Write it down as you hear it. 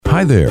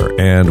Hi there,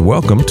 and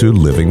welcome to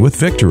Living with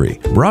Victory,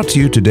 brought to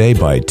you today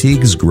by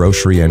Teague's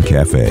Grocery and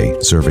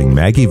Cafe, serving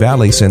Maggie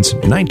Valley since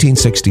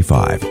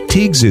 1965.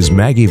 Teague's is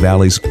Maggie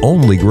Valley's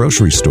only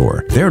grocery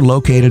store. They're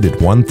located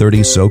at 130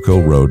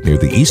 Soco Road near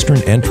the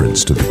eastern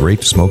entrance to the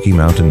Great Smoky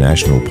Mountain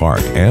National Park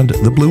and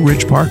the Blue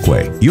Ridge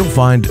Parkway. You'll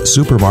find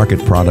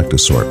supermarket product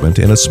assortment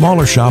in a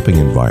smaller shopping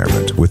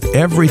environment with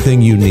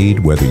everything you need,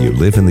 whether you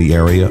live in the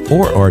area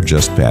or are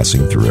just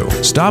passing through.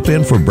 Stop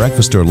in for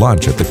breakfast or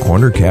lunch at the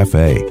Corner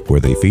Cafe,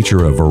 where they feature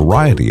a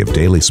variety of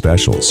daily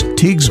specials.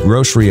 Teague's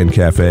Grocery and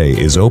Cafe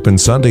is open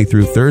Sunday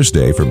through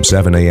Thursday from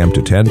 7 a.m.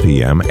 to 10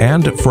 p.m.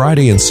 and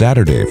Friday and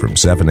Saturday from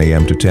 7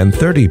 a.m. to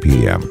 10:30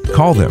 p.m.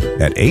 Call them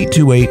at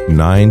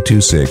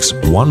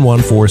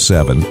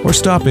 828-926-1147 or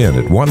stop in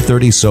at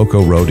 130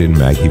 Soco Road in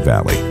Maggie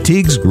Valley.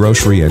 Teague's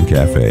Grocery and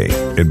Cafe.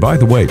 And by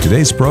the way,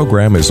 today's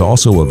program is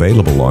also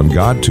available on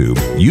GodTube,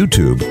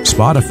 YouTube,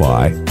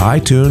 Spotify,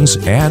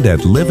 iTunes, and at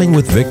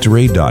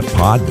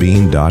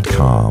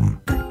livingwithvictory.podbean.com.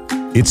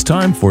 It's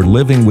time for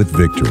Living with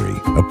Victory,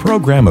 a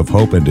program of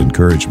hope and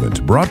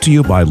encouragement brought to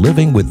you by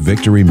Living with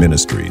Victory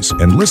Ministries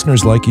and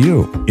listeners like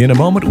you. In a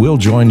moment, we'll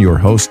join your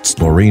hosts,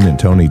 Laureen and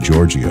Tony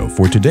Giorgio,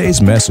 for today's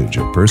message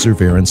of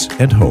perseverance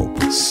and hope.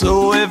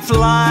 So if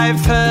life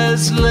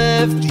has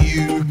left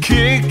you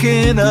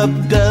kicking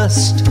up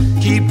dust,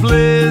 keep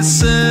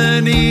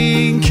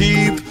listening,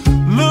 keep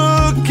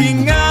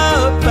looking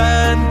up,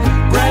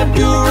 and grab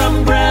your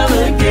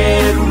umbrella,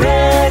 get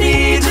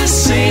ready to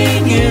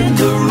sing in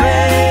the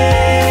rain.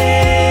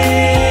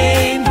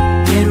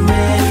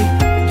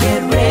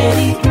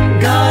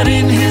 God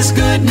in His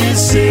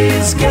goodness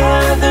is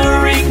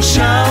gathering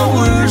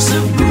showers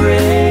of grace.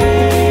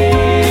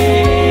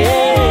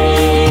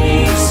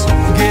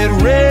 Get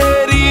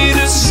ready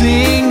to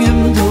sing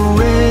in the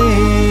rain.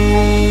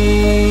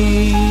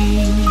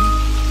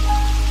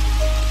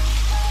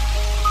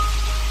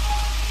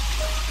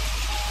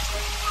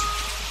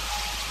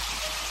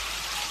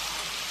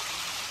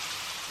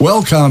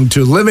 Welcome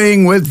to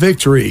Living with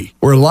Victory,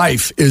 where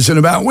life isn't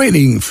about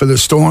waiting for the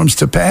storms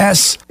to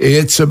pass.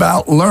 It's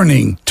about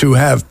learning to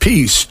have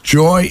peace,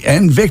 joy,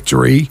 and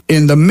victory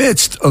in the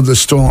midst of the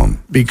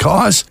storm,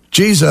 because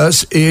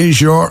Jesus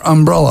is your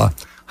umbrella.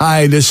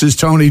 Hi, this is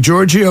Tony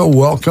Giorgio.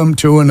 Welcome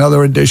to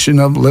another edition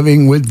of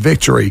Living with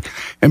Victory.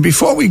 And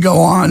before we go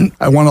on,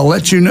 I want to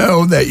let you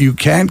know that you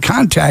can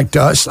contact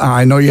us.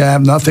 I know you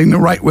have nothing to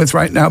write with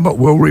right now, but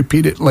we'll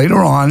repeat it later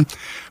on.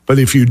 But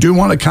if you do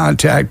want to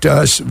contact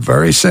us,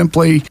 very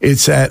simply,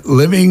 it's at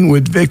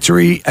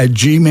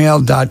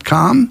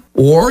livingwithvictory@gmail.com,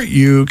 or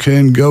you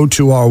can go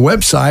to our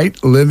website,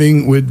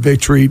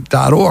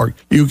 livingwithvictory.org.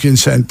 You can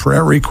send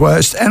prayer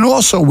requests, and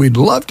also we'd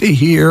love to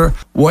hear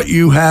what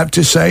you have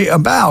to say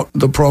about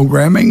the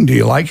programming. Do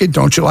you like it?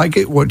 Don't you like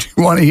it? What do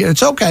you want to hear?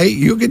 It's okay.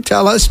 You can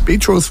tell us. Be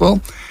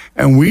truthful.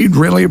 And we'd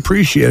really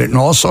appreciate it. And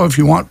also, if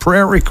you want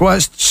prayer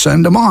requests,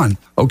 send them on.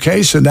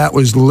 Okay, so that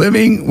was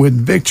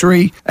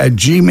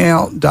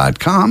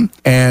livingwithvictory@gmail.com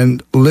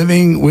and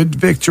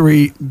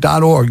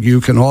livingwithvictory.org.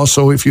 You can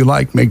also, if you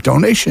like, make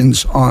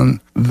donations on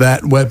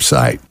that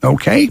website.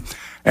 Okay?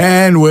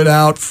 And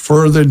without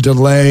further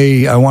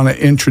delay, I want to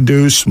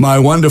introduce my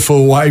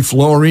wonderful wife,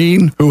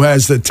 Laureen, who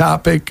has the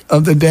topic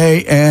of the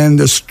day and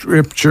the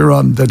scripture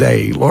of the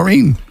day.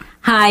 Laureen.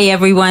 Hi,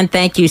 everyone.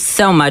 Thank you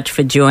so much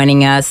for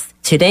joining us.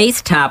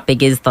 Today's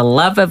topic is the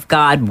love of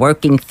God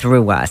working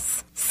through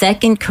us.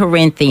 2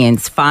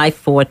 Corinthians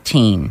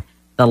 5:14.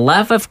 The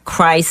love of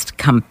Christ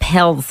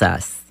compels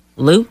us.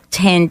 Luke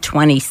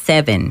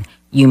 10:27.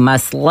 You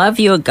must love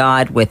your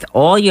God with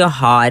all your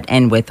heart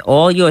and with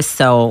all your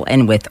soul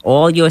and with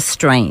all your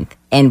strength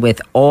and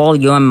with all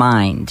your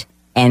mind.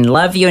 And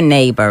love your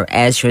neighbor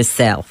as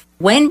yourself.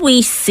 When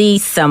we see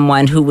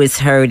someone who is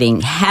hurting,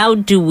 how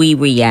do we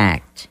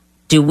react?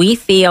 Do we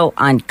feel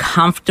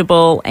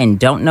uncomfortable and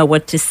don't know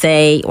what to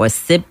say, or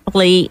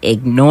simply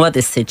ignore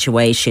the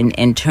situation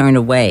and turn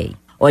away?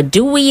 Or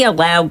do we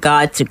allow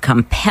God to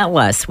compel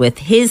us with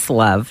His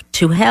love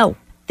to help?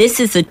 This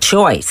is a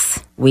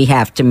choice we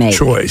have to make.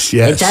 Choice,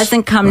 yes. It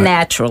doesn't come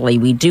naturally.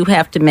 We do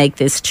have to make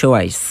this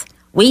choice.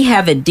 We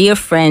have a dear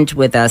friend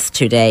with us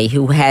today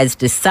who has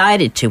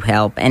decided to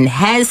help and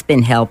has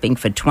been helping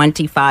for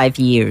 25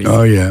 years.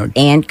 Oh, yeah.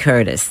 Ann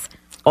Curtis,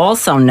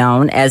 also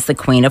known as the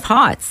Queen of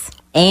Hearts.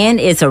 Ann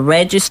is a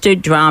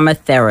registered drama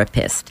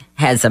therapist,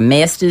 has a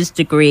master's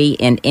degree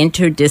in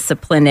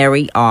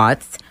interdisciplinary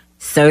arts,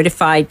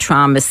 certified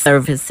trauma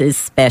services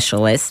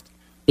specialist,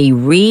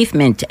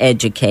 bereavement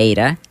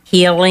educator,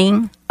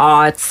 healing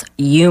arts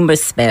humor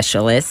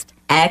specialist,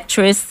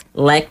 actress,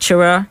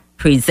 lecturer,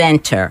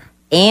 presenter.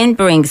 Ann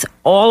brings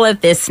all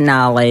of this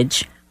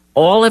knowledge,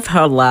 all of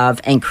her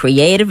love and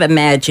creative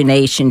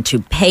imagination to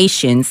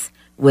patients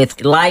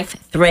with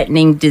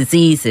life-threatening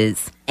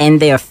diseases and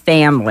their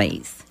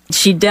families.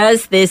 She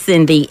does this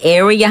in the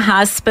area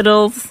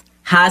hospitals,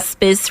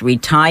 hospice,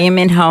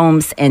 retirement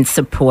homes, and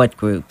support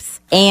groups.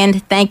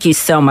 And thank you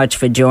so much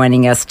for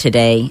joining us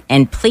today.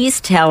 And please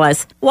tell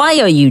us,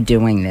 why are you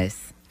doing this?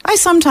 I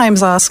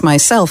sometimes ask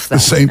myself that.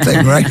 The same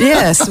thing, right?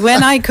 Yes,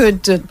 when I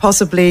could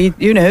possibly,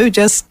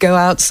 just go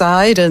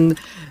outside and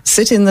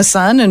sit in the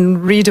sun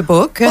and read a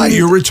book. Well,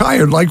 you're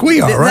retired like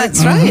we are, right?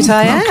 That's right,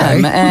 I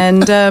am. Okay.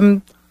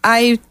 And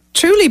I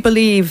truly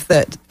believe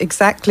that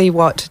exactly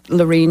what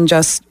Lorene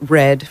just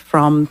read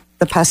from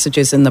the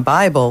passages in the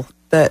Bible,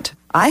 that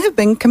I have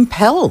been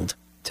compelled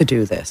to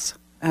do this.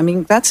 I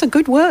mean, that's a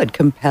good word,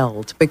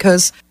 compelled,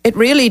 because it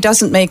really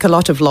doesn't make a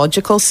lot of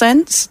logical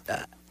sense.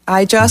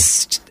 I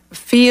just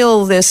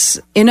feel this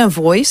inner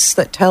voice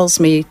that tells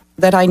me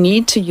that I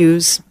need to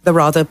use the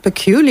rather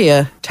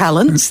peculiar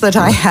talents that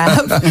I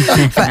have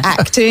for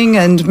acting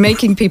and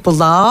making people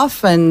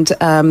laugh and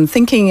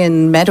thinking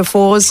in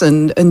metaphors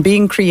and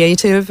being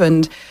creative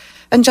and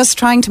just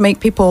trying to make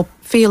people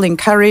feel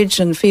encouraged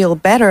and feel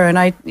better. And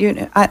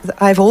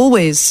I've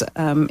always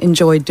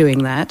enjoyed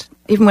doing that.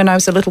 Even when I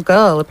was a little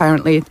girl,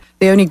 apparently,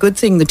 the only good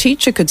thing the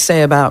teacher could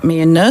say about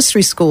me in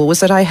nursery school was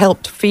that I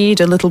helped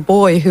feed a little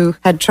boy who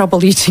had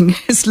trouble eating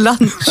his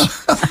lunch.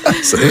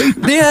 See?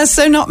 Yeah,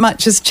 so not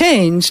much has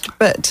changed,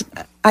 but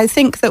I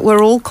think that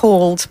we're all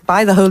called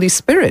by the Holy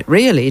Spirit,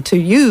 really, to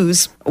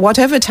use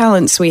whatever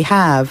talents we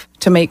have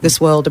to make this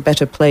world a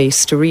better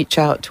place, to reach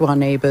out to our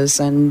neighbors,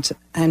 and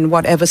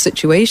whatever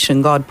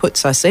situation God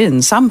puts us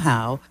in,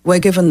 somehow we're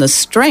given the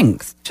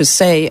strength to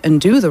say and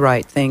do the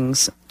right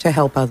things to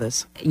help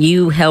others.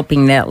 You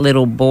helping that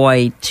little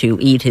boy to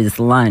eat his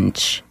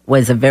lunch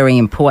was a very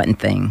important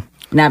thing.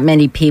 Not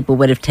many people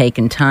would have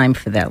taken time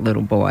for that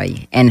little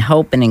boy. And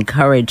hope and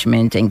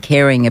encouragement and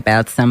caring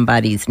about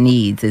somebody's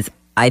needs is,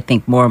 I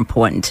think, more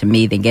important to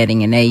me than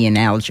getting an A in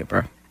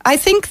algebra. I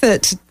think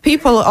that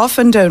people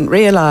often don't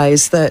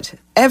realize that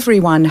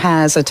everyone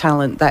has a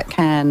talent that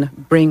can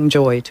bring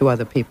joy to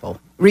other people.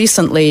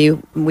 Recently,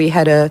 we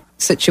had a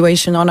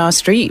situation on our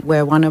street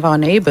where one of our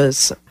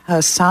neighbors,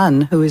 her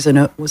son, who was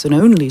an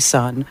only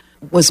son,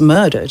 was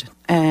murdered.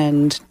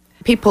 And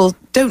people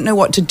don't know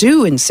what to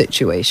do in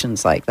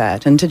situations like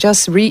that, and to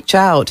just reach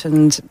out.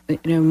 And,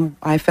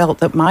 I felt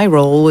that my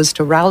role was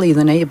to rally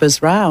the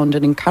neighbors round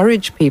and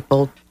encourage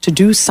people to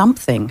do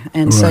something.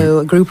 And so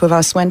a group of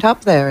us went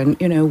up there, and,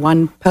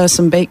 one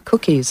person baked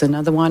cookies,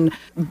 another one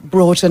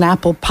brought an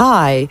apple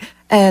pie.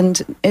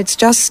 And it's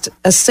just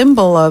a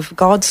symbol of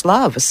God's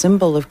love, a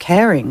symbol of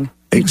caring.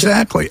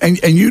 Exactly. And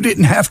you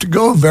didn't have to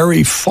go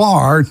very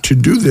far to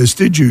do this,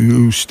 did you?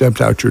 You stepped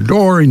out your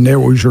door and there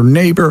was your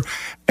neighbor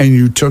and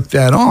you took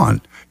that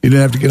on. You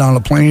didn't have to get on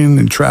a plane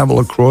and travel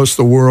across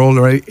the world,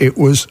 right? It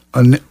was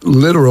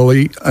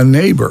literally a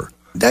neighbor.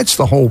 That's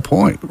the whole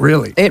point,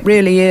 really. It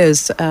really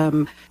is.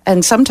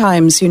 And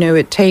sometimes,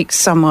 it takes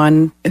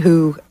someone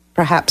who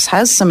perhaps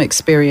has some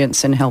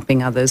experience in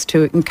helping others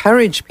to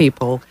encourage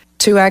people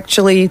to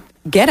actually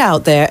get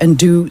out there and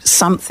do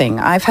something.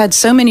 I've had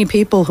so many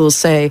people who'll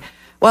say,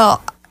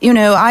 well,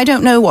 I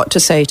don't know what to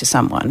say to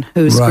someone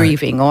who's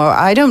grieving, or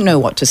I don't know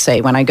what to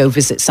say when I go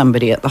visit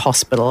somebody at the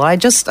hospital. I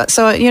just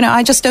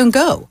don't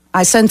go.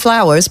 I send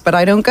flowers, but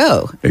I don't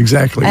go.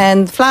 Exactly.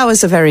 And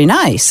flowers are very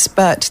nice,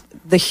 but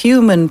the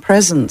human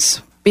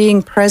presence,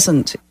 being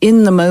present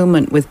in the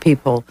moment with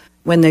people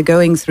when they're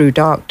going through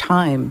dark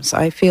times,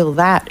 I feel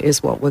that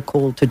is what we're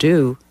called to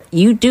do.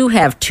 You do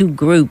have two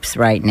groups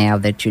right now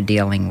that you're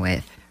dealing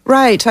with.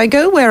 Right. I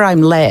go where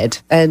I'm led.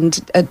 And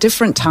at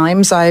different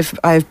times,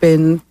 I've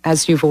been,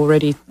 as you've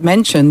already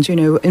mentioned,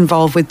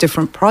 involved with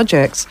different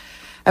projects.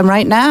 And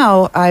right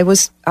now,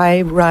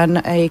 I run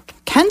a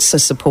cancer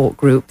support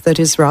group that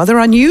is rather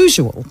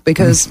unusual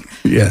because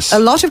yes. A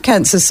lot of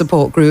cancer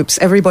support groups,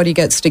 everybody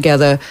gets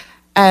together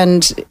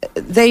and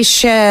they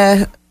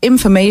share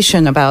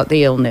information about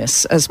the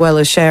illness as well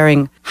as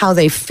sharing how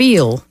they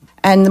feel.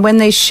 And when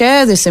they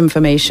share this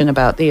information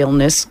about the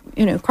illness,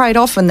 quite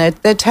often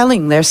they're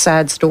telling their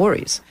sad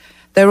stories.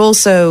 They're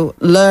also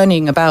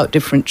learning about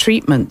different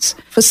treatments.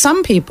 For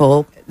some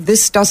people,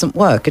 this doesn't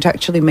work. It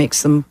actually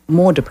makes them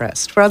more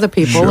depressed. For other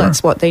people,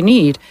 That's what they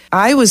need.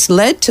 I was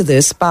led to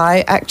this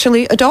by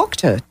actually a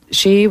doctor.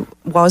 She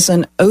was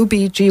an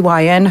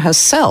OBGYN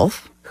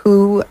herself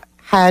who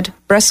had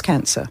breast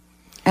cancer.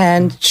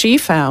 And she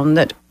found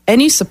that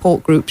any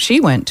support group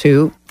she went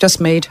to just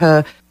made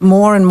her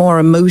more and more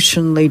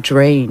emotionally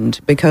drained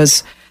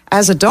because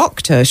as a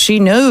doctor, she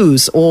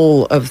knows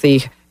all of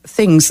the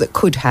things that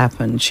could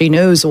happen. She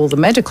knows all the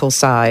medical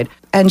side.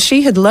 And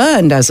she had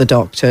learned as a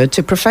doctor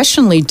to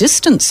professionally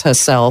distance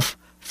herself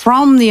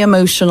from the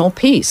emotional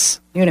piece.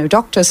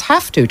 Doctors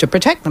have to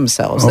protect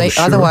themselves.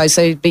 Otherwise,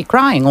 they'd be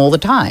crying all the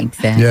time.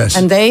 Exactly. Yes.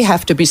 And they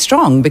have to be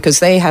strong because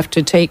they have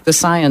to take the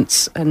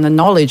science and the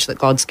knowledge that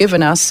God's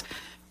given us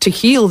to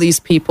heal these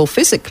people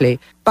physically,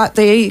 but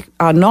they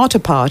are not a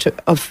part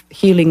of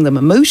healing them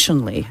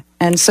emotionally.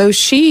 And so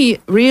she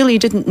really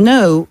didn't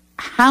know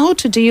how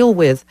to deal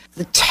with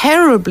the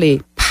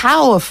terribly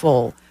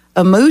powerful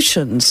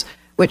emotions,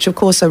 which of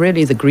course are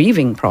really the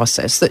grieving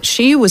process that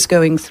she was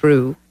going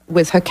through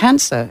with her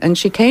cancer. And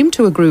she came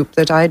to a group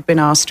that I'd been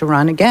asked to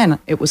run again.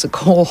 It was a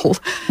call.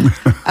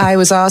 I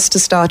was asked to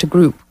start a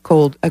group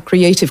called a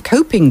Creative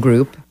Coping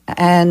Group.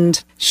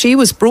 And she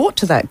was brought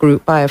to that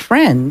group by a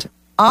friend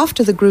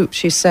after the group,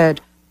 she said,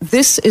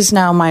 "This is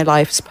now my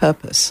life's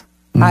purpose.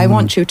 I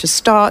want you to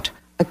start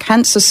a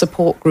cancer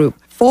support group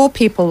for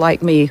people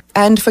like me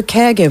and for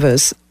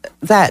caregivers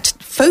that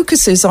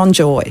focuses on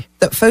joy,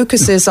 that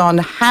focuses on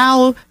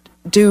how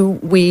do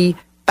we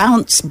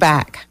bounce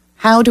back?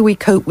 How do we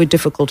cope with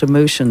difficult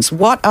emotions?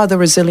 What are the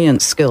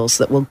resilience skills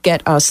that will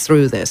get us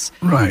through this?"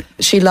 Right.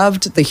 She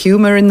loved the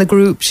humor in the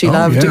group. She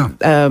loved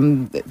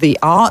the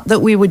art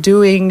that we were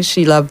doing.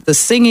 She loved the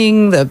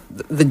singing,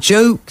 the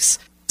jokes.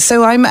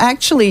 So I'm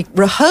actually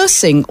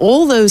rehearsing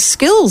all those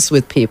skills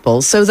with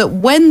people so that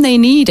when they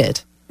need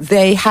it,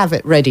 they have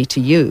it ready to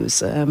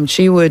use.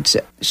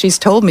 She's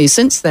told me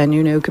since then,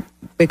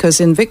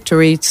 because in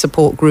Victory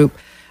Support Group,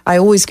 I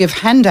always give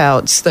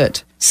handouts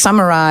that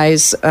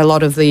summarize a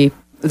lot of the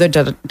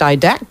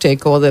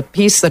didactic or the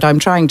piece that I'm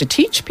trying to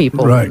teach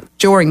people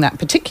during that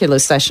particular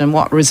session,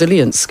 what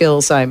resilience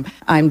skills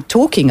I'm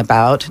talking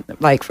about.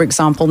 Like, for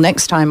example,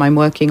 next time I'm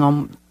working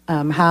on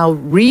how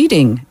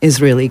reading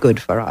is really good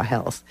for our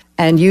health,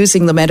 and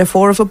using the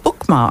metaphor of a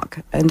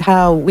bookmark, and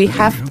how we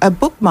have a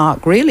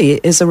bookmark really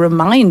is a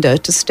reminder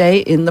to stay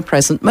in the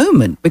present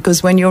moment.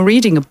 Because when you're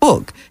reading a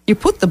book, you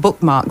put the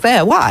bookmark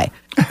there. Why?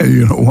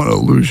 You don't want to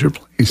lose your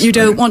place. You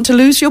don't want to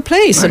lose your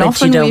place, and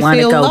often you don't we want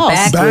to feel go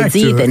lost. backwards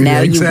either.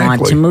 Now you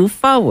want to move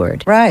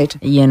forward. Right.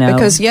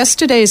 Because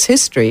yesterday's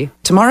history,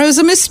 tomorrow's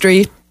a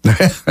mystery.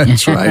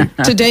 That's right.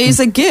 Today's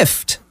a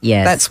gift.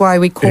 Yes. That's why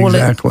we call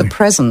it the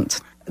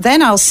present.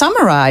 Then I'll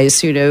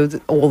summarize,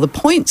 all the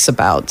points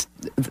about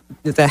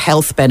the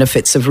health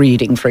benefits of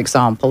reading, for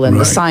example, and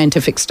the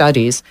scientific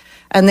studies.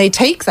 And they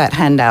take that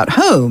handout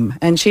home.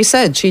 And she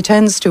said she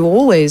tends to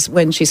always,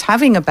 when she's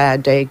having a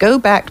bad day, go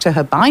back to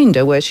her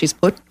binder where she's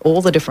put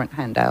all the different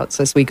handouts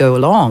as we go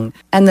along.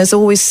 And there's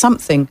always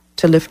something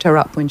to lift her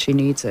up when she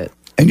needs it.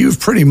 And you've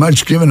pretty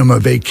much given them a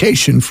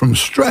vacation from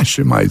stress,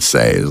 you might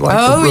say. Like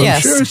the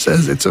brochure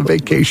says, it's a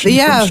vacation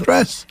from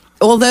stress.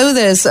 Although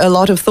there's a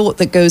lot of thought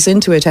that goes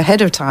into it ahead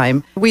of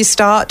time, we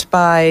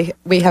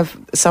have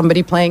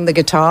somebody playing the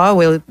guitar.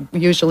 We'll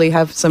usually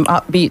have some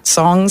upbeat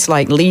songs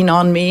like Lean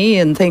on Me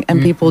and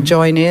people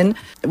join in.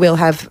 We'll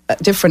have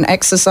different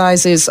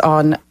exercises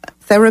on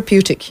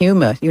therapeutic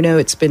humor.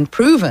 It's been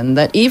proven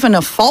that even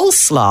a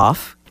false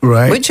laugh,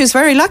 which is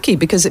very lucky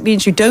because it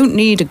means you don't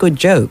need a good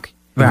joke.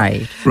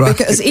 Right.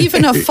 Because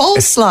even a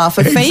false laugh,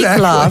 a fake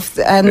laugh,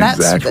 and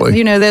that's,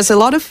 there's a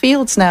lot of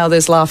fields now.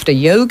 There's laughter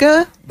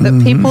yoga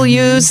that people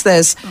use.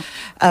 There's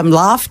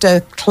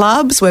laughter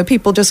clubs where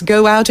people just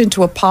go out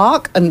into a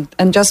park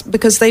and just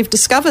because they've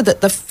discovered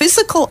that the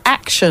physical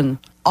action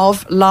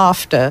of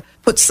laughter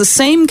puts the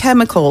same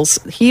chemicals,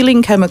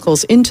 healing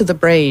chemicals, into the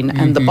brain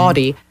and the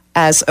body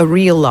as a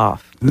real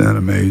laugh. Isn't that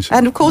amazing?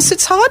 And of course,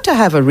 it's hard to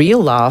have a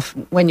real laugh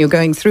when you're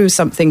going through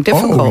something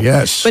difficult. Oh,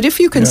 yes. But if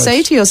you can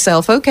say to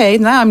yourself, okay,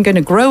 now I'm going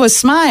to grow a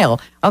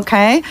smile.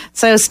 Okay,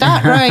 so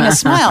start growing a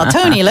smile.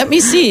 Tony, let me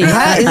see.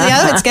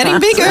 It's getting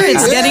bigger.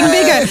 It's getting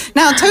bigger.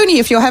 Now, Tony,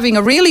 if you're having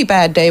a really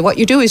bad day, what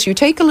you do is you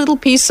take a little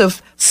piece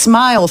of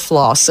smile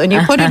floss and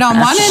you put it on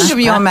one end of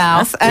your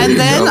mouth and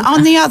then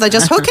on the other.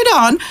 Just hook it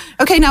on.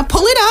 Okay, now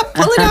pull it up.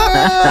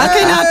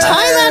 Okay, now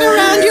tie that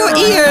around your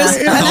ears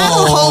and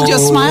that'll hold your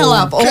smile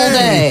up all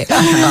day.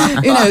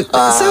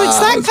 So it's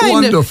that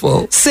kind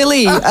of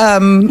silly.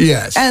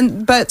 Yes.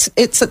 But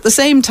it's at the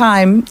same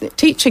time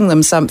teaching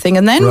them something,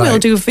 and then we'll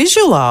do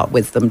visual art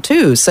with them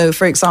too. So,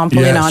 for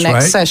example, in our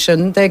next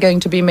session, they're going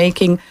to be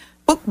making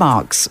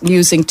bookmarks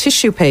using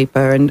tissue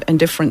paper and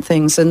different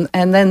things. And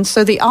then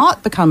so the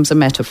art becomes a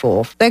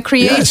metaphor. They're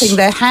creating,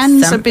 their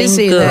hands are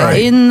busy, they're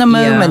in the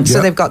moment.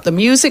 So they've got the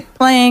music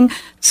playing.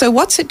 So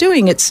what's it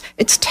doing? It's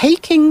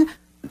taking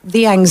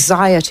the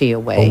anxiety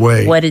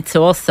away. What it's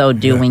also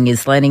doing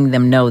is letting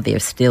them know they're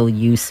still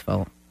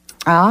useful.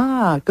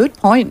 Good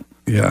point.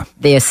 Yeah.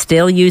 They're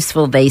still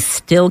useful. They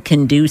still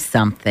can do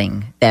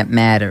something that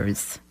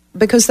matters.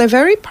 Because they're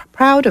very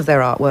proud of their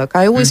artwork.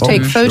 I always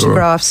take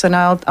photographs and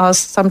I'll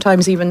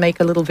sometimes even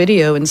make a little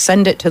video and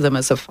send it to them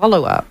as a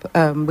follow-up.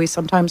 We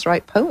sometimes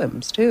write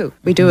poems too.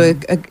 We do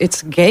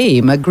it's a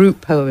game, a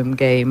group poem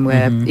game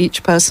where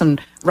each person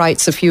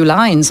writes a few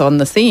lines on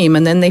the theme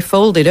and then they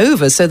fold it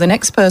over so the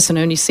next person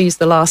only sees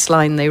the last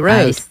line they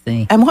wrote. I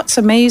see. And what's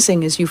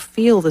amazing is you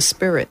feel the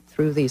spirit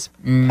through these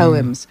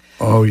poems.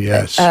 Oh,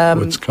 yes.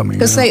 What's coming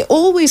because they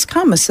always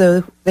come as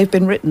though they've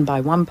been written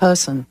by one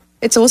person.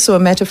 It's also a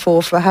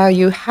metaphor for how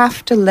you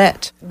have to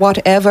let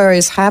whatever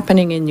is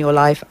happening in your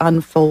life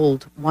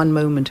unfold one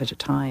moment at a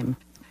time.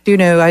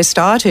 I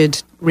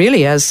started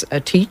really as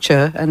a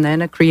teacher and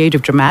then a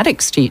creative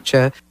dramatics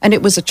teacher. And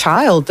it was a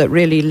child that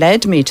really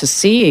led me to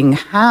seeing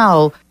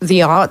how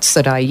the arts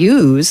that I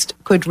used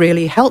could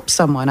really help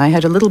someone. I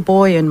had a little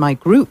boy in my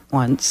group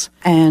once,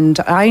 and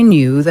I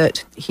knew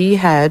that he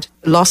had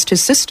lost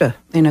his sister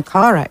in a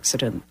car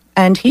accident.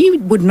 And he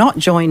would not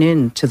join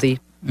in to the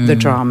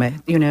drama.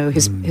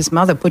 His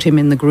mother put him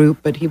in the group,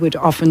 but he would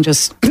often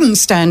just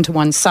stand to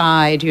one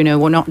side,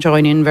 or not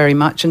join in very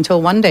much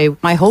until one day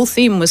my whole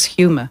theme was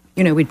humor.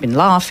 We'd been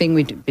laughing,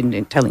 we'd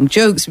been telling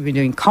jokes, we'd been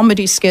doing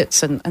comedy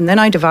skits, and then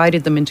I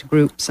divided them into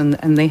groups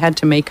and they had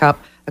to make up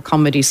a a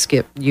comedy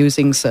skit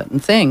using certain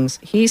things.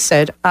 He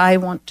said, I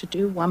want to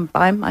do one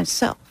by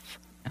myself.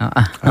 I'm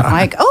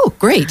like, oh,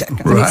 great.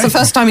 It's the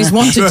first time he's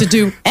wanted to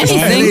do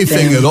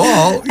Anything at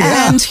all.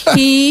 Yeah. And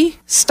he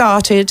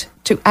started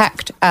to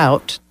act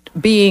out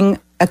being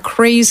a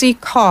crazy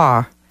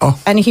car.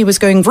 Oh. And he was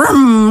going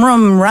vroom,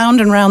 vroom,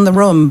 round and round the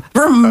room,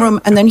 vroom,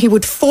 vroom. And then he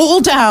would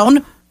fall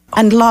down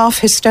and laugh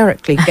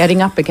hysterically,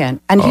 getting up again.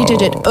 And he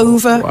did it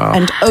over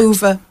and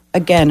over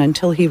again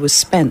until he was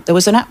spent. There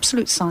was an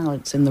absolute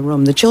silence in the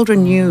room. The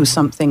children knew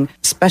something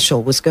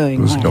special was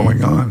going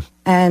on.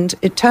 And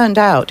it turned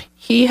out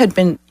he had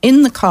been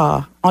in the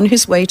car on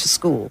his way to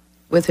school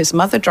with his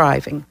mother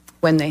driving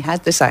when they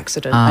had this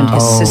accident and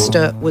his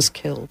sister was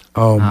killed.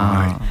 Oh,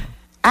 my.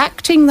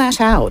 Acting that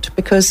out,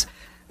 because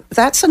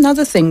that's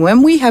another thing.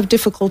 When we have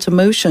difficult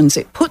emotions,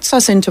 it puts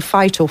us into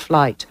fight or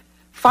flight.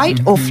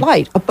 Fight or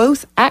flight are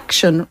both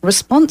action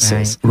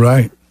responses.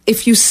 Right.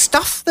 If you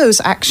stuff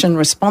those action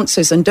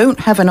responses and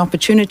don't have an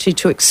opportunity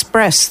to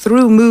express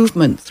through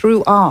movement,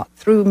 through art,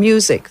 through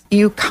music,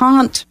 you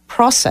can't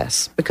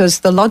process because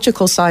the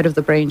logical side of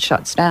the brain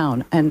shuts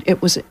down. And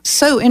it was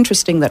so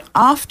interesting that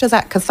after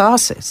that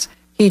catharsis,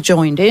 he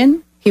joined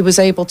in, he was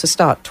able to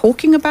start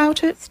talking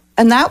about it.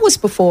 And that was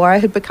before I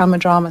had become a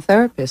drama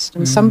therapist.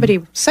 And somebody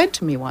said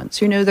to me once,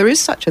 there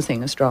is such a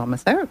thing as drama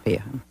therapy.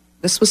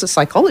 This was a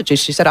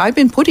psychologist. She said, I've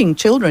been putting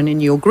children in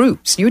your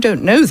groups. You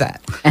don't know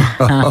that.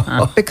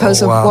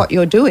 Because of what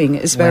you're doing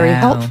is very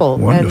helpful.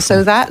 Wonderful. And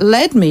so that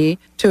led me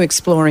to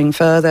exploring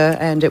further.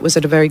 And it was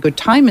at a very good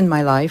time in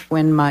my life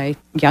when my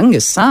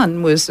youngest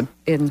son was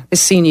in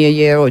his senior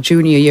year or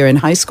junior year in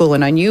high school.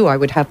 And I knew I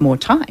would have more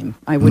time.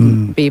 I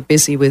wouldn't be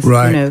busy with,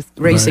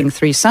 raising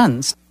three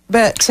sons.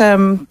 But,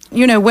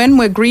 when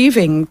we're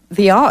grieving,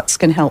 the arts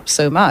can help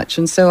so much.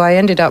 And so I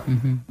ended up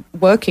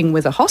working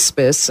with a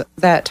hospice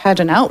that had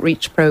an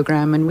outreach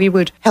program, and we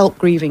would help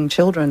grieving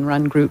children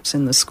run groups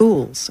in the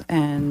schools.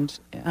 And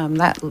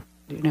that,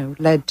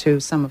 led to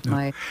some of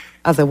my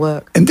other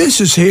work. And this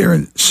is here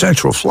in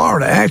Central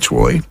Florida,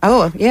 actually.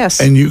 Oh,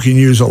 yes. And you can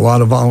use a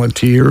lot of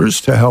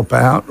volunteers to help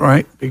out,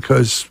 right?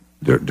 Because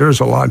there's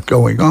a lot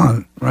going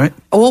on, right?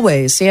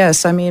 Always,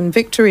 yes. I mean,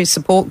 Victory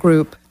Support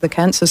Group, the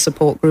Cancer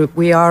Support Group,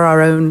 we are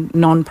our own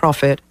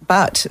nonprofit.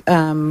 But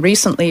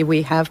recently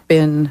we have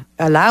been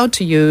allowed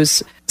to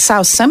use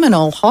South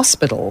Seminole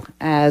Hospital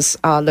as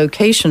our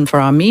location for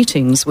our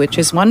meetings, which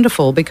is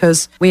wonderful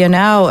because we are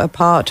now a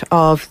part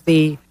of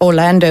the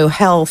Orlando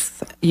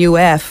Health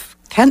UF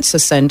Cancer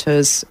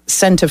Center's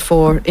Center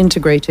for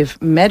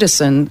Integrative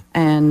Medicine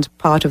and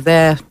part of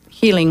their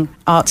Healing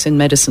Arts in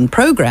Medicine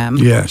program.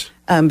 Yes.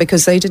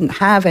 Because they didn't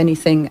have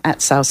anything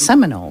at South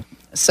Seminole.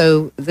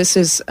 So this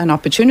is an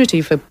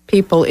opportunity for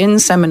people in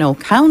Seminole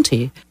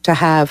County to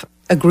have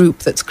a group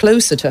that's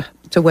closer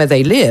to where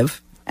they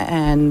live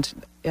and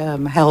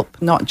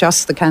help not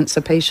just the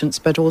cancer patients,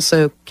 but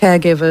also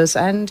caregivers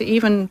and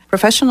even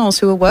professionals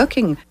who are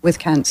working with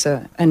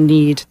cancer and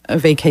need a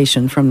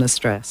vacation from the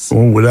stress.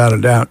 Oh, without a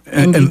doubt.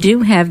 And you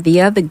do have the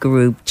other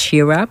group,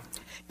 Cheer Up?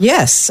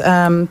 Yes.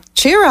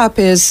 Cheer Up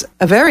is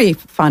a very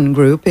fun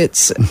group.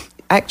 It's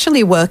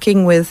actually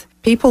working with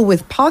people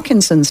with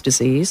Parkinson's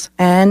disease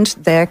and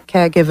their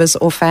caregivers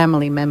or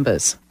family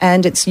members.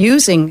 And it's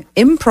using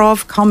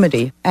improv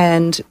comedy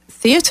and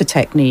theater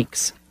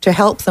techniques to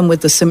help them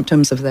with the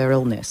symptoms of their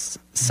illness.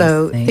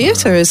 So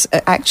theater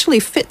actually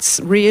fits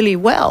really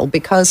well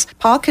because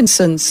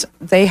Parkinson's,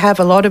 they have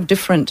a lot of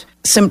different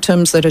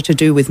symptoms that are to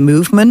do with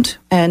movement.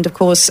 And of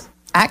course,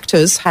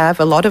 actors have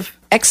a lot of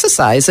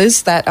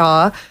exercises that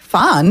are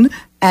fun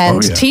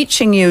and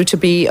teaching you to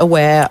be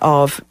aware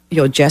of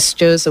your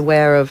gestures,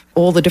 aware of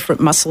all the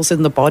different muscles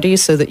in the body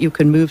so that you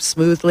can move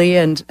smoothly.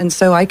 And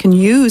so I can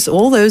use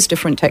all those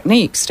different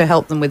techniques to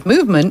help them with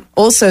movement.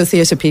 Also,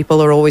 theatre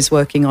people are always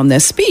working on their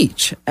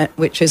speech,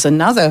 which is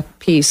another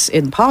piece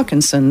in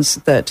Parkinson's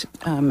that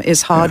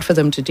is hard for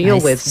them to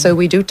deal with. So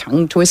we do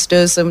tongue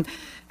twisters and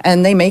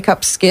they make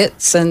up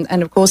skits.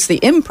 And of course, the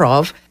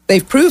improv,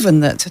 they've proven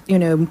that,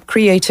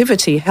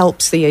 creativity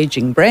helps the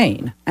aging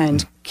brain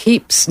and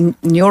keeps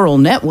neural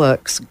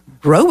networks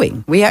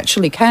growing. We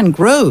actually can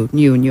grow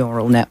new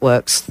neural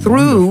networks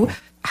through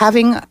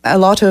having a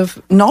lot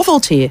of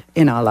novelty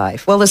in our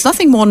life. Well, there's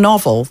nothing more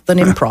novel than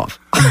improv.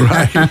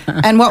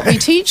 Right. And what we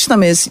teach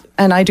them is,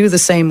 and I do the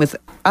same with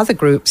other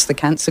groups, the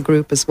cancer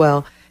group as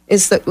well,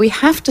 is that we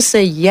have to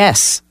say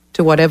yes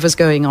to whatever's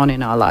going on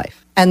in our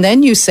life. And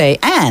then you say,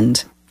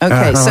 and.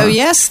 Okay, so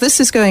yes, this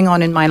is going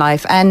on in my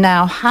life. And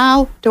now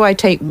how do I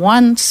take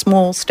one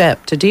small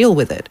step to deal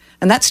with it?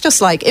 And that's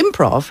just like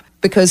improv,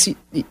 because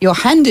you're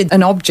handed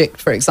an object,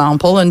 for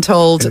example, and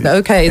told,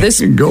 okay,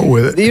 this go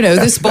with it.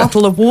 This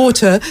bottle of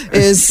water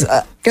is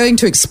going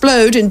to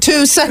explode in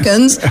 2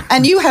 seconds,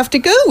 and you have to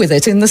go with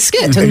it in the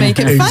skit and make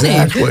it funny.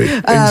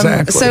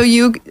 Exactly. So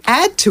you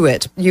add to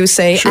it. You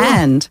say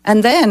and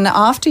then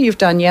after you've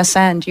done yes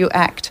and, you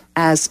act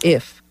as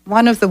if.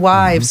 One of the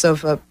wives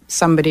of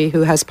somebody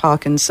who has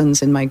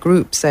Parkinson's in my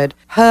group said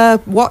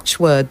her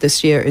watchword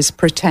this year is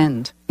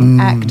pretend.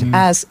 act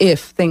as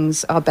if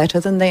things are better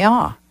than they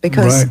are.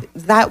 Because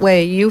that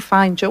way you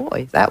find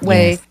joy. That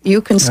way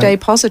you can stay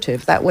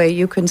positive. That way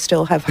you can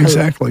still have hope.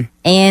 Exactly.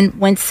 And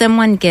when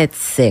someone gets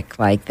sick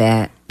like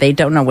that, they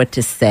don't know what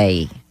to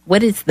say.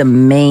 What is the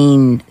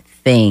main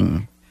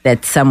thing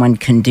that someone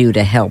can do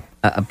to help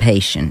a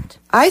patient?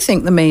 I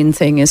think the main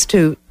thing is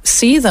to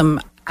see them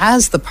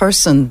as the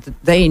person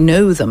that they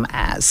know them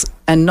as,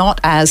 and not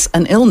as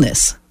an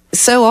illness.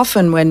 So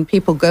often when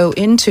people go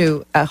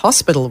into a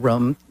hospital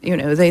room,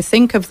 they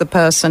think of the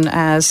person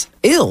as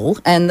ill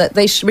and that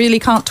they really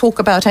can't talk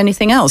about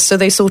anything else. So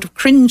they sort of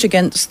cringe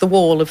against the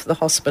wall of the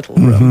hospital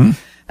room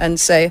and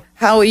say,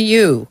 "How are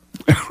you?"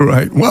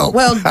 Right. Well,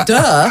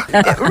 duh.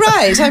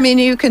 Right. I mean,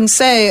 you can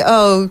say,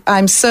 "Oh,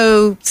 I'm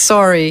so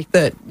sorry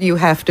that you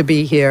have to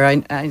be here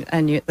and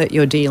that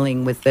you're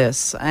dealing with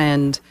this.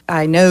 And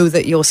I know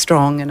that you're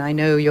strong and I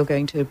know you're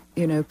going to,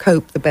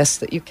 cope the best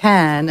that you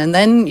can." And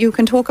then you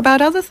can talk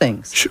about other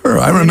things. Sure.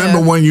 I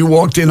remember when you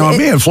walked in on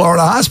me in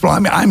Florida Hospital.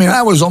 I mean,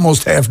 I was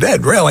almost half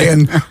dead, really.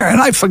 And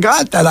I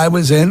forgot that I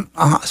was in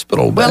a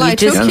hospital bed. Well, I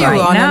took you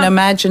on an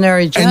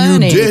imaginary journey.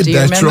 And you did. Do you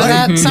That's remember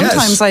right. that?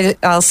 Sometimes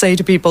I'll say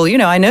to people,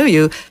 I know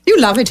you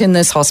love it in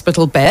this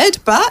hospital bed,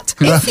 but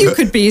if you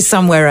could be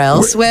somewhere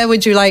else, where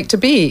would you like to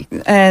be?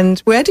 And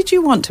where did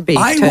you want to be?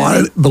 I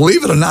wanted,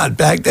 believe it or not,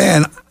 back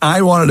then,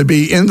 I wanted to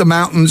be in the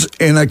mountains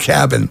in a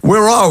cabin.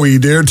 Where are we,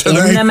 dear,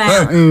 today? In the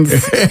mountains.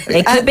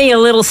 It could be a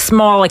little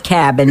smaller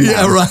cabin. Though.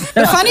 Yeah, right.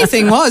 The funny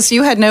thing was,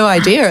 you had no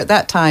idea at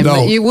that time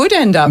that you would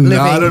end up living.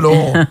 Not at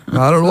all.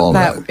 Not at all.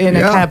 In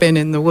a cabin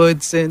in the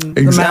woods, in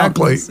the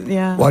mountains.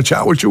 Yeah. Watch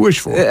out what you wish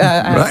for. Right?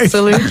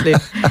 Absolutely.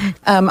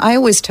 I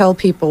always tell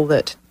people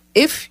that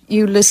if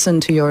you listen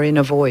to your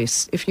inner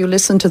voice, if you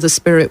listen to the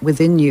spirit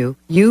within you,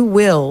 you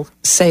will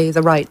say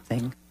the right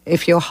thing.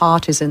 If your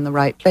heart is in the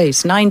right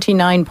place,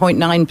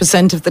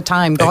 99.9% of the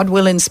time, God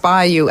will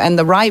inspire you. And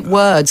the right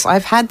words,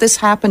 I've had this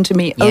happen to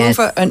me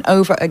over and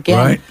over again.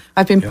 Right.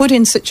 I've been put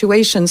in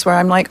situations where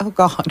I'm like, "Oh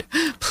God,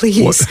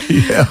 please."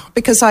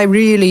 Because I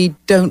really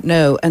don't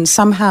know. And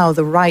somehow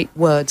the right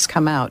words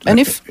come out. And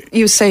if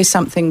you say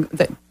something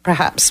that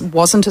perhaps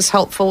wasn't as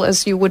helpful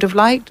as you would have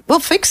liked, well,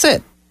 fix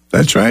it.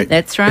 That's right.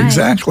 That's right.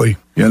 Exactly.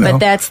 But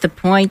that's the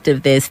point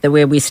of this,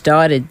 where we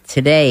started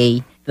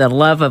today. The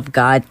love of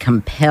God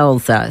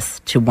compels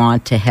us to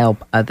want to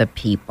help other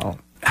people.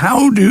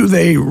 How do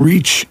they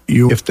reach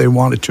you if they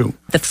wanted to?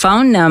 The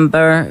phone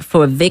number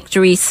for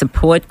Victory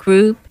Support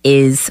Group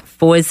is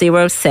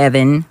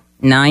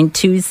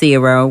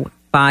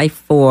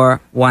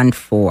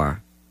 407-920-5414.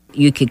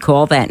 You could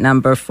call that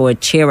number for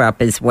Cheer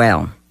Up as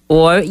well.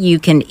 Or you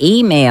can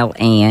email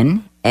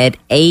Ann at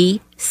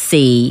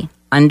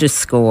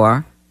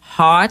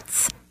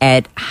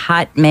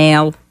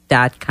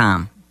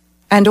ac_hearts@hotmail.com.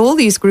 And all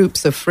these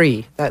groups are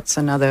free. That's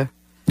another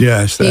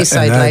piece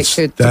I'd like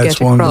to that's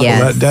get wonderful.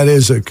 across. That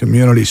is a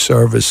community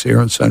service here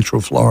in Central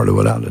Florida,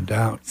 without a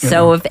doubt.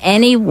 So if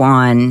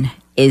anyone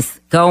is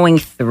going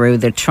through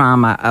the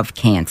trauma of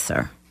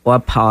cancer or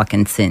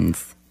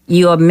Parkinson's,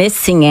 you are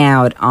missing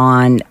out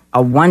on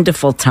a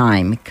wonderful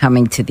time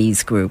coming to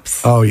these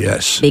groups. Oh,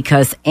 yes.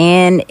 Because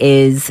Ann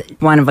is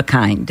one of a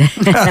kind.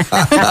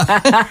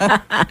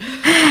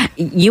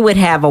 You would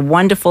have a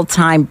wonderful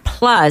time,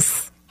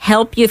 plus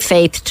help your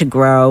faith to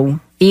grow,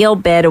 feel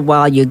better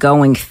while you're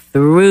going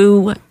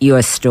through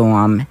your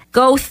storm.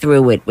 Go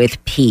through it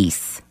with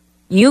peace.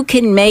 You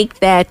can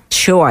make that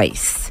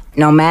choice.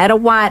 No matter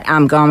what,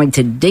 I'm going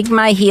to dig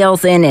my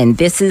heels in, and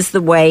this is the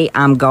way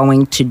I'm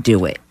going to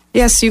do it.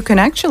 Yes, you can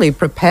actually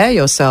prepare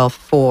yourself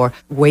for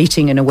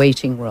waiting in a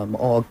waiting room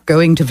or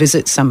going to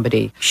visit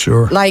somebody.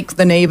 Sure. Like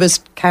the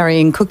neighbors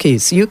carrying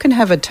cookies. You can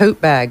have a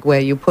tote bag where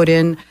you put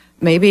in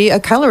maybe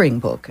a coloring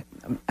book.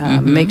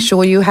 Make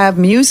sure you have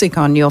music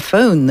on your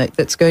phone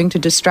that's going to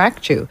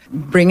distract you.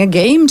 Bring a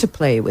game to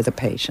play with a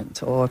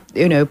patient, or,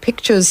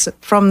 pictures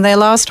from their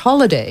last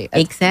holiday.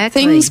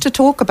 Exactly. Things to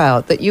talk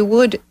about that you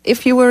would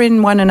if you were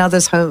in one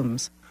another's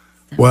homes.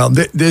 Well,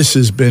 this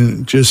has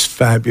been just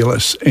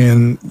fabulous,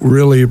 and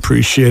really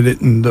appreciate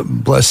it, and the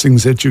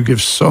blessings that you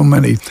give so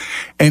many.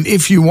 And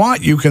if you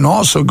want, you can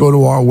also go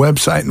to our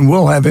website, and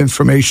we'll have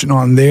information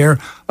on there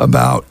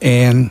about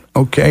Ann,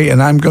 okay?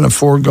 And I'm going to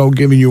forego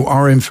giving you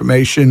our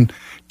information.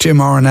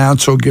 Tim, our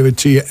announcer, will give it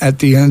to you at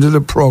the end of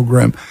the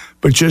program.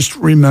 But just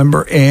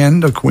remember Ann,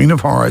 the Queen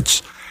of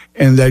Hearts,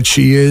 and that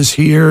she is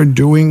here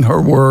doing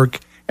her work,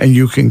 and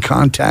you can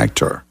contact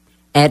her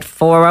at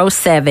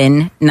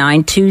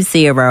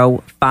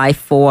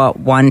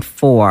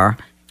 407-920-5414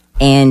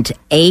 and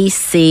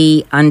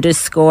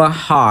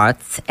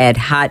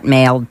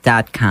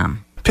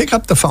ac_hearts@hotmail.com. Pick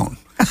up the phone.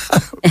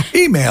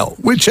 Email,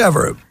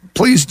 whichever.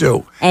 Please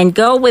do. And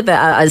go with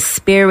a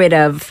spirit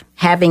of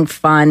having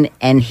fun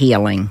and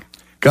healing.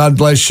 God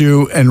bless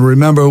you. And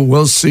remember,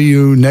 we'll see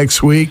you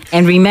next week.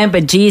 And remember,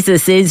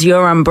 Jesus is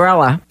your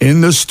umbrella. In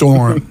the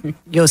storm.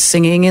 You're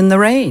singing in the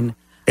rain.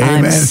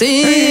 Amen. I'm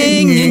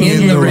singing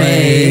in the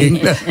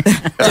rain.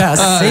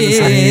 Just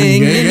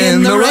singing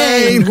in the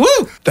rain.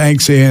 Woo!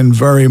 Thanks, Ann,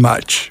 very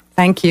much.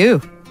 Thank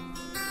you.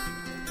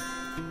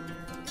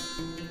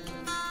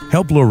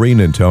 Help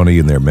Laureen and Tony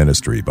in their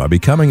ministry by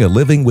becoming a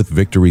Living with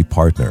Victory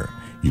partner.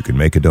 You can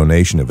make a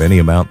donation of any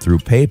amount through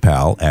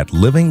PayPal at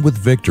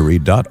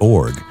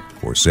livingwithvictory.org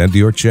or send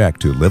your check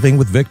to Living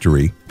with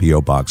Victory,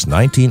 P.O. Box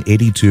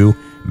 1982,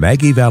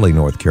 Maggie Valley,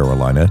 North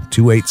Carolina,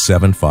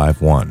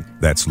 28751.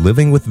 That's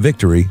Living with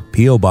Victory,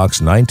 P.O. Box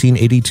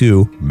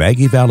 1982,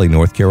 Maggie Valley,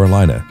 North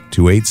Carolina,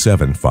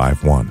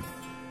 28751.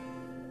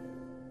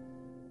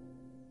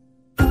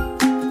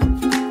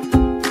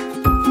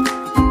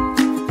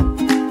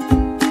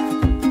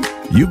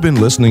 You've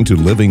been listening to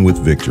Living with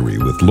Victory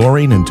with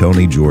Laureen and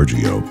Tony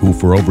Giorgio, who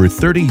for over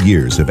 30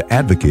 years have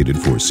advocated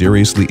for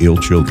seriously ill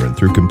children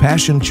through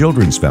Compassion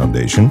Children's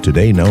Foundation,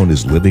 today known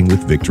as Living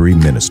with Victory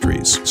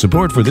Ministries.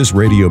 Support for this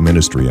radio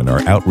ministry and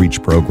our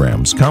outreach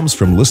programs comes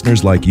from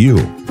listeners like you.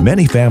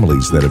 Many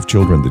families that have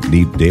children that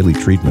need daily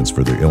treatments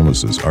for their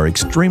illnesses are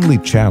extremely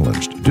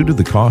challenged due to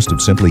the cost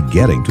of simply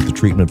getting to the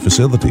treatment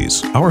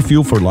facilities. Our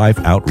Fuel for Life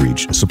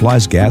outreach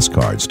supplies gas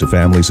cards to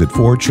families at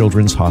 4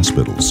 children's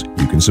hospitals.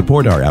 You can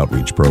support our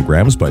outreach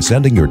programs by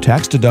sending your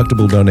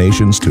tax-deductible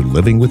donations to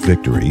Living with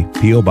Victory,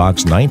 P.O.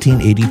 Box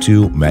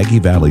 1982, Maggie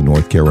Valley,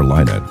 North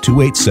Carolina,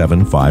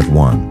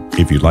 28751.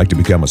 If you'd like to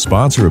become a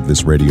sponsor of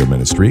this radio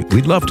ministry,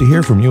 we'd love to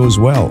hear from you as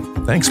well.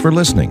 Thanks for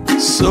listening.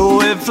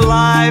 So if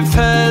life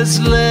has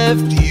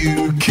left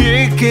you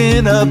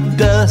kicking up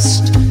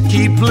dust,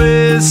 keep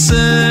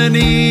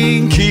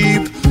listening,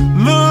 keep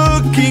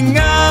looking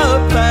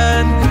up,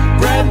 and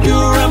grab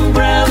your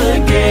umbrella,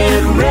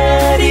 get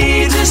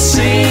ready to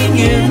sing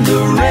in the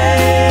rain.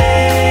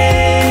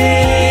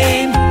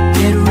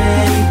 Get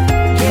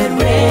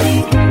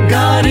ready.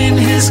 God in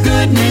His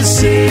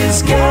goodness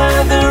is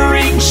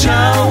gathering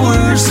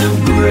showers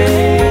of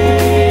grace.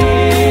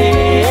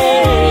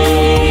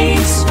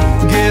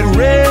 Get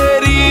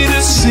ready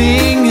to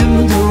sing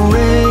in the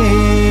rain.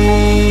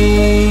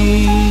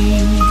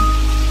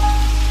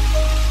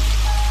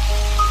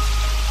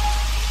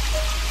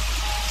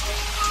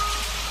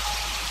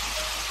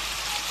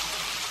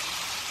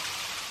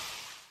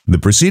 The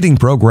preceding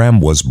program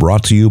was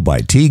brought to you by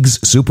Teague's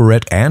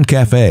Superette and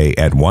Cafe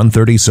at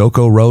 130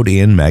 Soco Road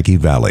in Maggie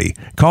Valley.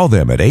 Call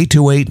them at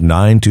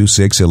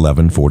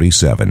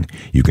 828-926-1147.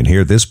 You can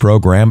hear this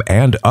program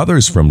and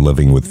others from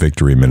Living with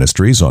Victory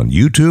Ministries on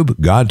YouTube,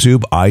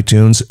 GodTube,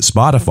 iTunes,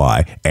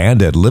 Spotify,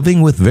 and at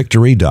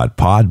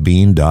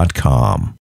livingwithvictory.podbean.com.